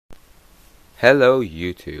Hello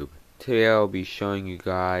YouTube. Today I'll be showing you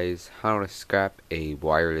guys how to scrap a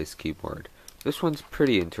wireless keyboard. This one's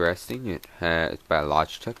pretty interesting. It's by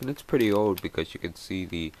Logitech and it's pretty old because you can see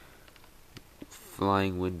the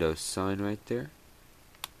flying Windows sign right there.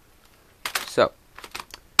 So,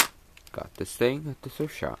 got this thing at the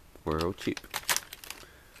thrift shop. Real cheap.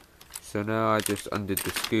 So now I just undid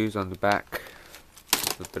the screws on the back,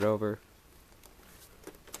 flip it over,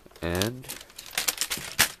 and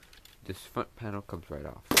this front panel comes right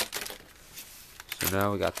off. So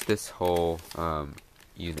now we got this whole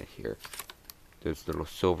unit here. There's a little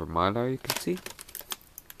silver mylar you can see.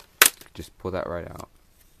 Just pull that right out.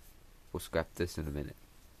 We'll scrap this in a minute.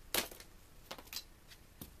 So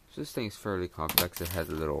this thing's fairly complex. It has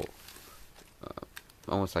a little,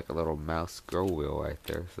 almost like a little mouse scroll wheel right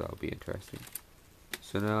there, so that'll be interesting.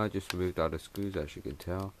 So now I just removed all the screws, as you can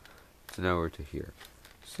tell. So now we're to here.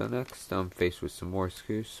 So next I'm faced with some more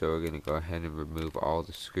screws, so we're going to go ahead and remove all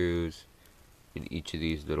the screws in each of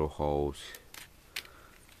these little holes.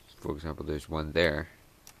 For example, there's one there,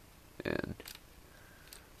 and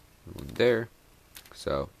one there.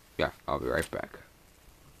 So, yeah, I'll be right back.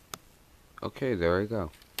 Okay, there we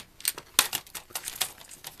go.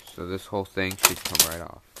 So this whole thing should come right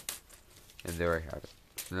off. And there I have it.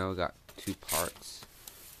 So now we got two parts.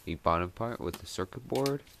 The bottom part with the circuit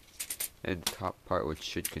board, and the top part which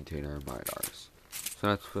should contain our MIDARs. So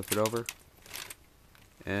let's flip it over.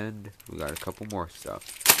 And we got a couple more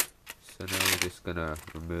stuff. So now we're just gonna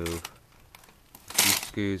remove these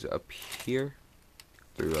screws up here,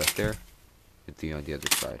 3 right there, and 3 on the other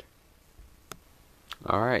side.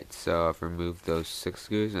 Alright, so I've removed those 6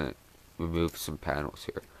 screws and removed some panels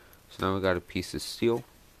here. So now we got a piece of steel,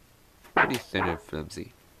 pretty thin and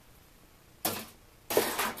flimsy.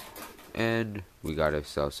 And we got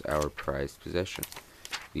ourselves our prized possession,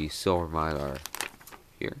 the silver mylar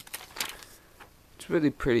here. It's really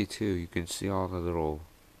pretty too. You can see all the little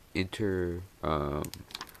I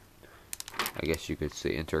guess you could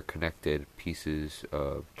say interconnected pieces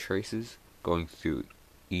of traces going through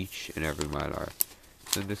each and every mylar.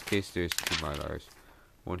 So in this case there's 2 mylars.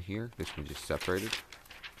 One here, this one just separated,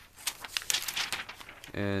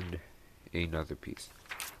 and another piece.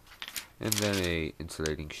 And then a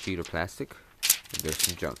insulating sheet of plastic, and there's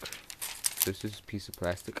some junk. This is a piece of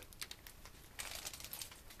plastic.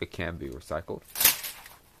 It can be recycled.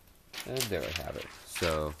 And there I have it.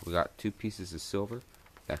 So we got 2 pieces of silver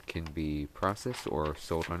that can be processed or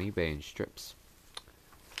sold on eBay in strips.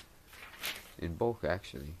 In bulk,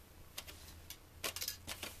 actually.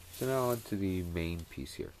 So now on to the main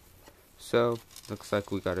piece here. So, looks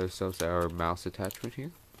like we got ourselves our mouse attachment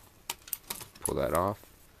here. Pull that off.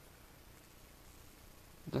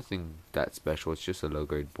 Nothing that special, it's just a low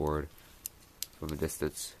grade board from a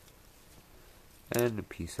distance. And a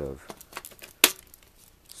piece of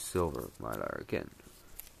silver mylar again.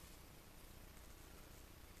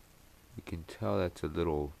 You can tell that's a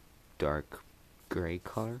little dark gray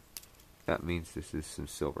color. That means this is some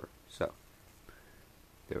silver. So,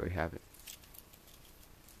 there we have it.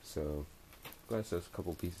 So, got ourselves a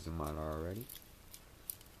couple pieces of mylar already.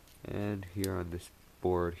 And here on this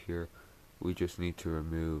board here, we just need to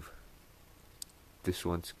remove this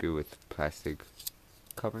one screw with plastic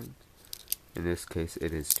covering. In this case,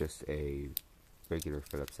 it is just a regular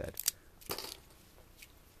Phillips head.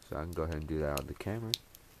 So I can go ahead and do that on the camera.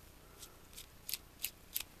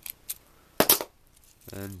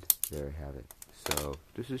 And there I have it. So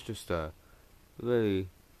this is just a really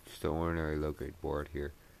just an ordinary low grade board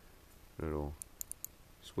here. Little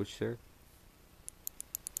switch there.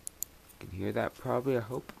 You can hear that probably, I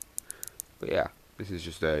hope. But yeah, this is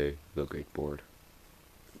just a low grade board.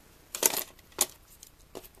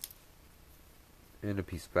 And a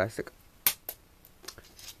piece of plastic.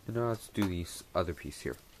 And now let's do this other piece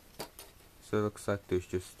here. So it looks like there's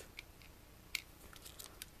just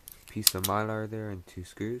a piece of mylar there and 2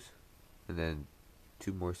 screws. And then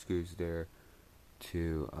 2 more screws there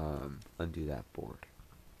to undo that board.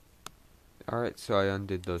 Alright, so I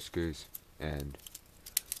undid those screws and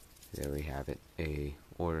there we have it. A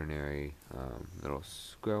ordinary little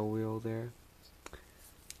scroll wheel there.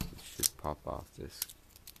 Let's just pop off this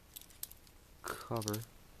cover.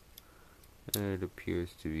 And it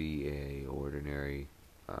appears to be a ordinary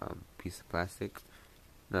piece of plastic.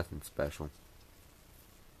 Nothing special.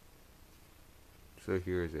 So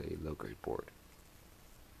here is a low grade board.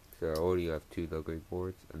 So I already have 2 low grade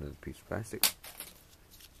boards, another piece of plastic.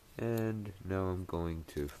 And now I'm going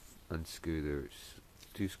to unscrew the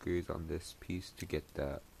 2 screws on this piece to get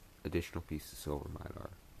the additional piece of silver mylar.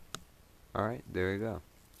 Alright, there we go.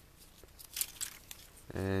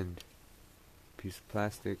 And piece of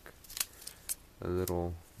plastic, a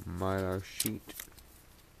little mylar sheet.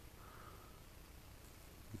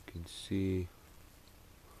 You can see,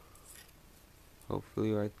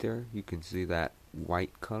 hopefully right there, you can see that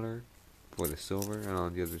white color for the silver, and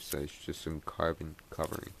on the other side is just some carbon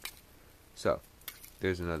covering. So,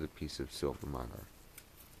 there's another piece of silver mylar.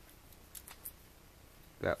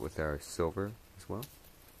 That with our silver as well.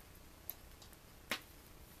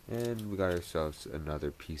 And we got ourselves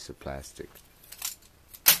another piece of plastic.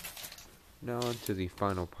 Now on to the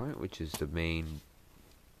final part, which is the main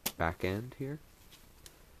back end here.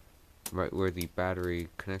 Right where the battery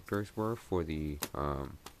connectors were for the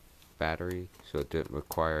battery, so it didn't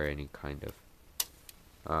require any kind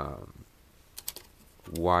of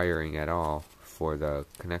wiring at all for the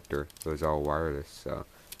connector. It was all wireless, so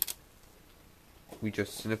we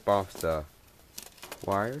just snip off the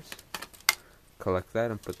wires, collect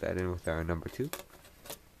that, and put that in with our number 2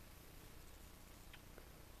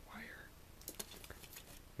 wire,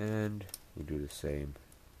 and we do the same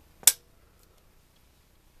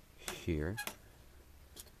here.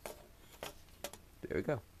 There we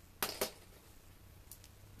go.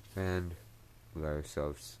 And we got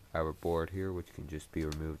ourselves our board here, which can just be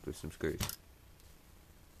removed with some screws.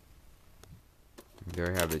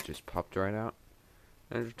 There we have it, just popped right out.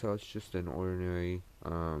 As you tell, it's just an ordinary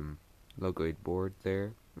low grade board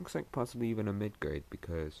there. Looks like possibly even a mid grade,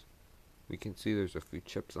 because we can see there's a few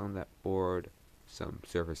chips on that board, some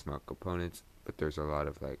surface mount components, but there's a lot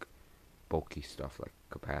of like bulky stuff like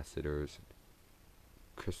capacitors, and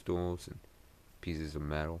crystals, and pieces of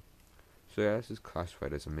metal. So yeah, this is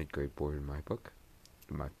classified as a mid grade board in my book.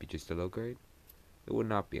 It might be just a low grade. It would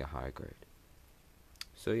not be a high grade.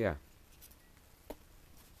 So yeah,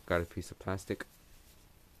 got a piece of plastic.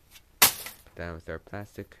 Down with our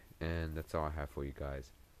plastic, and that's all I have for you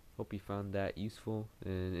guys. Hope you found that useful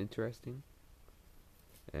and interesting,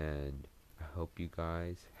 and I hope you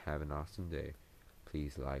guys have an awesome day.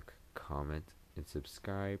 Please like, comment, and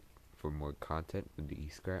subscribe for more content with the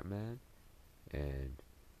E-Scrap Man, and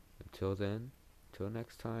until then, till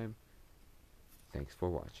next time, thanks for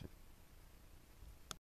watching.